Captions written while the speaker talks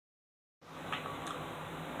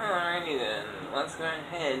Okay then, let's go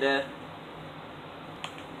ahead.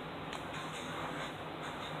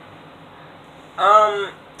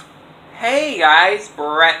 Hey guys,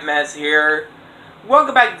 Brett Mess here.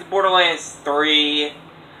 Welcome back to Borderlands 3.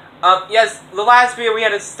 Yes, the last video we had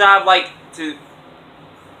to stop, to,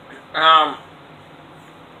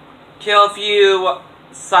 kill a few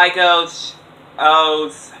psychos.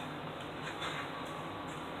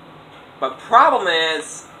 But problem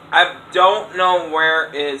is, I don't know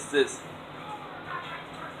where is this.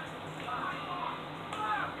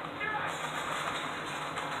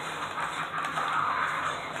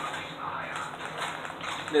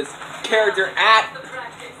 This character at.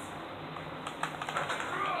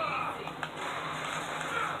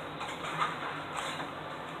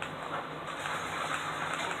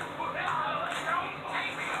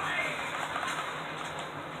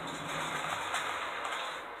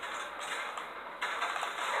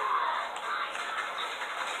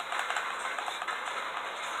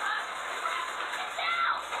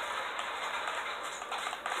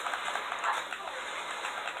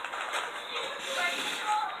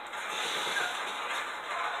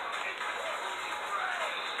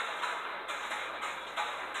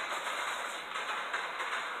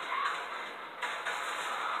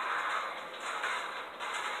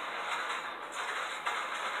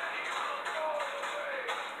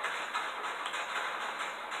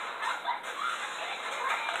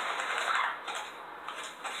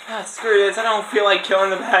 Ah, screw this, I don't feel like killing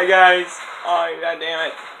the bad guys. Oh, god damn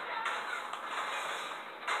it.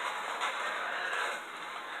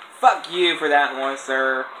 Fuck you for that one,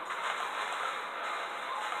 sir.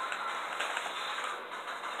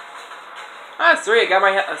 Ah, sweet, I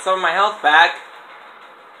got some of my health back.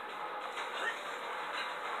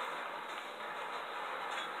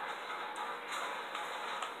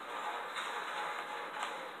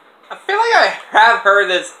 I feel like I have heard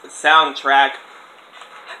this soundtrack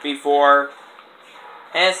before,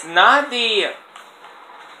 and it's not the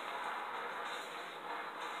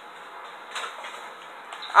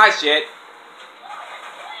shit.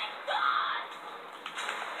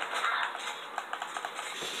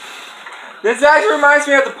 This actually reminds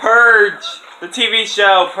me of The Purge, the TV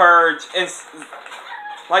show Purge. It's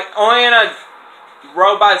like only in a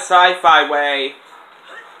robot sci-fi way.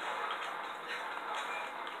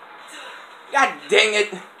 God dang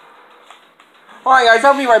it. Alright guys,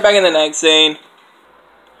 I'll be right back in the next scene.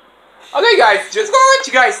 Okay guys, just gonna let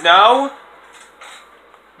you guys know,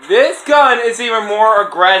 this gun is even more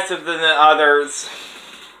aggressive than the others.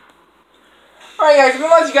 Alright guys, I'm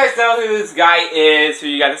gonna let you guys know who this guy is, who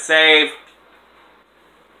you gotta save.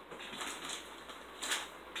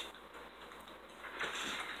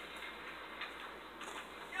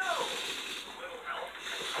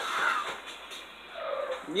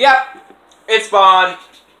 Yep, it's Vaughn.